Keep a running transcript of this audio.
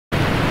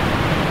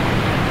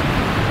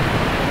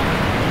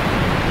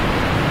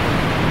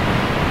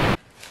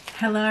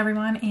Hello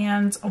everyone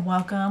and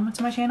welcome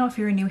to my channel. If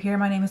you're new here,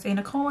 my name is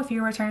A.Nicole. If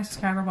you're a returning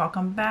subscriber,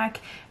 welcome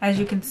back. As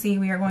you can see,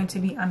 we are going to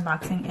be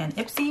unboxing an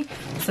Ipsy.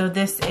 So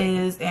this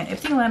is an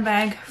Ipsy Glam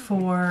bag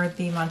for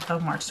the month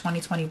of March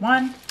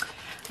 2021.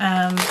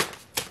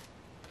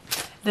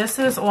 This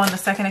is on the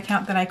second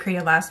account that I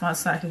created last month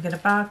so I could get a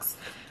box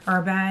or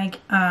a bag.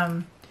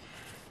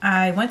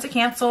 I went to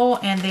cancel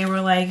and they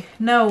were like,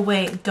 no,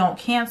 wait, don't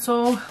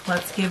cancel.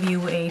 Let's give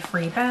you a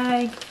free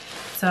bag.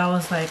 So I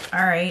was like,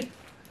 all right,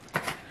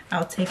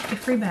 I'll take the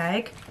free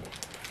bag.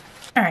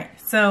 All right,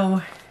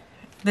 so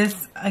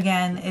this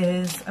again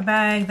is a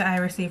bag that I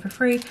received for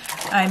free.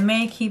 I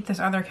may keep this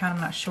other account,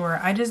 I'm not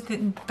sure. I just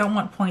don't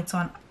want points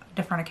on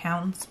different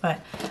accounts, but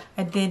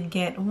I did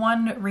get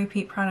one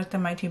repeat product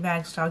in my two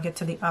bags, so I'll get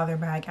to the other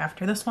bag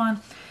after this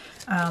one.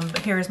 But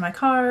here's my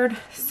card,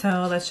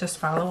 so let's just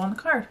follow on the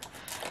card.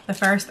 The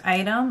first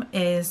item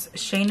is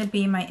Shayna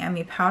B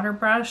Miami powder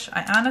brush.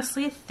 I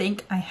honestly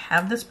think I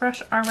have this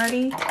brush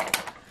already,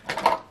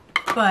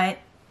 but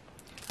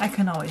I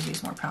can always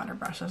use more powder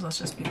brushes. Let's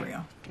just be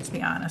real. Let's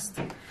be honest.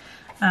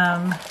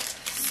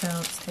 So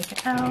let's take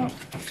it out.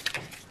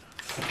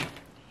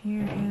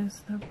 Here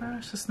is the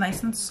brush. It's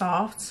nice and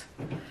soft.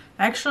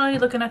 Actually,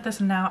 looking at this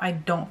now, I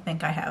don't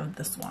think I have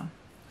this one.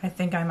 I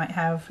think I might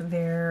have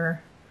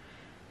either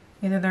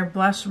their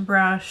blush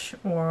brush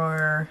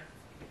or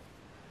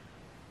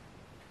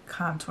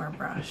contour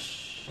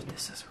brush.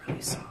 This is really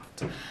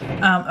soft.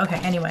 Okay,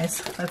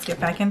 anyways, let's get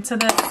back into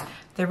this.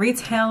 The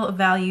retail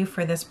value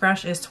for this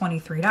brush is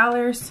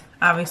 $23.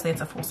 Obviously,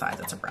 it's a full size,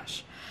 it's a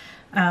brush.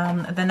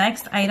 The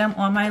next item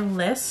on my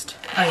list,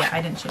 oh yeah,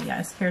 I didn't show you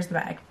guys. Here's the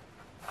bag.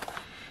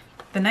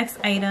 The next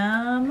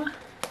item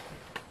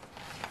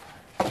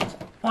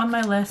on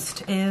my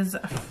list is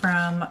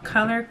from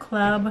Color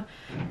Club,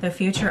 The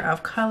Future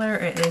of Color.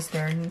 It is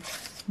their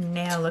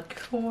nail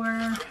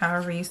lacquer,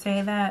 however you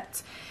say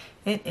that.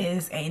 It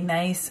is a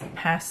nice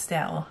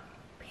pastel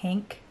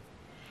pink.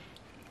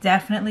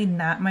 Definitely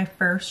not my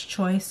first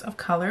choice of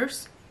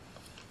colors.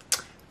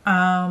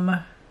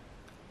 It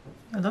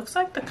looks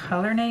like the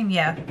color name,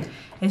 yeah,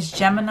 is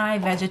Gemini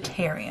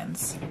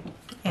Vegetarians.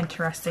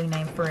 Interesting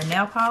name for a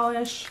nail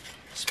polish,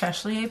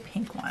 especially a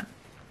pink one.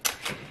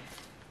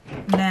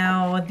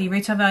 Now, the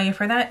retail value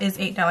for that is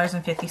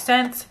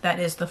 $8.50. That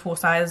is the full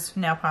size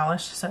nail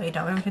polish, so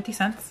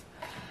 $8.50.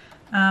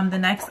 The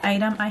next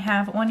item I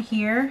have on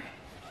here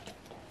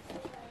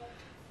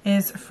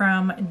is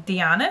from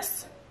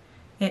Dianis.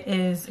 It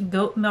is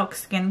Goat Milk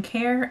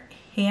Skincare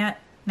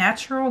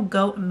Natural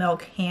Goat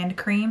Milk Hand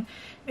Cream.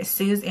 It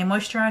soothes and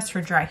moisturizes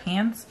for dry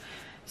hands.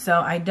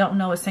 So I don't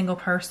know a single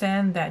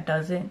person that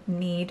doesn't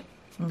need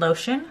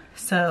lotion.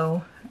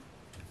 So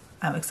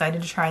I'm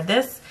excited to try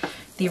this.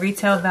 The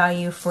retail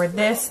value for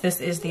this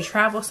is the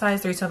travel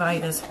size. The retail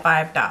value is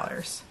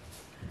 $5.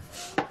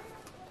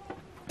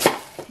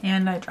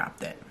 And I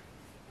dropped it.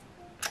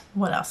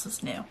 What else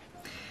is new?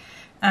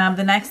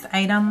 The next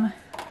item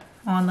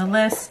on the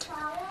list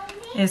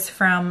is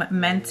from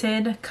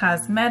Mented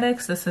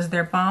Cosmetics. This is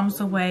their Bombs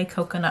Away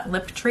Coconut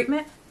Lip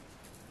Treatment.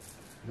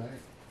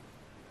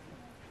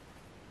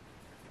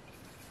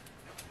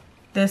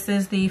 This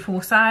is the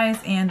full size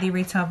and the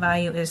retail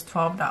value is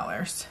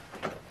 $12.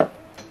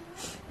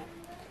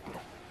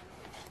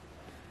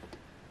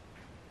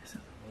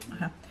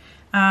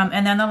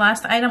 And then the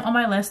last item on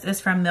my list is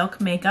from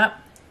Milk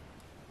Makeup.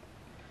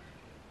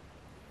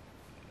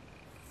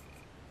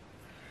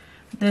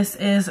 This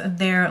is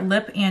their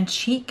lip and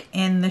cheek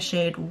in the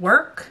shade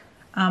Work.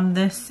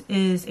 This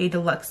is a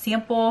deluxe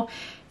sample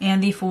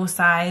and the full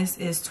size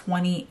is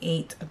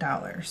 $28.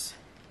 So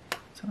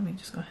let me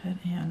just go ahead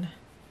and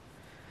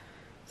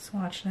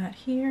swatch that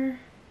here.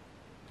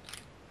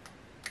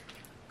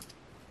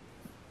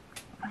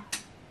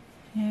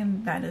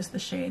 And that is the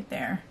shade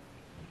there.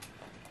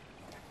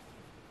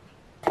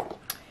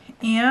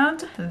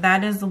 And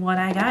that is what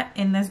I got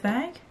in this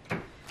bag.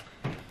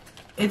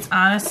 It's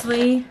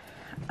honestly,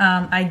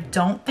 I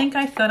don't think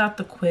I filled out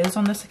the quiz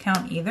on this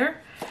account either.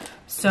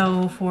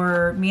 So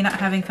for me not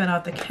having filled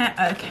out the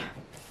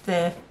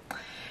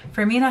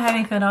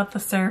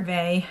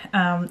survey,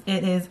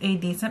 it is a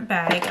decent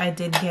bag. I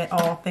did get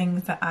all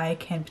things that I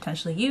can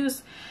potentially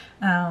use.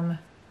 Yeah,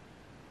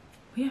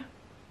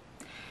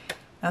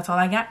 that's all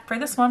I got for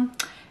this one.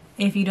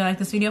 If you do like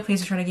this video,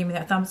 please try to give me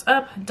that thumbs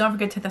up. Don't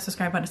forget to hit that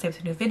subscribe button to save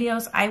for new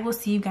videos. I will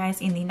see you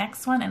guys in the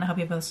next one, and I hope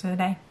you have a good rest of the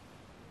day.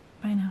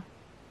 Bye now.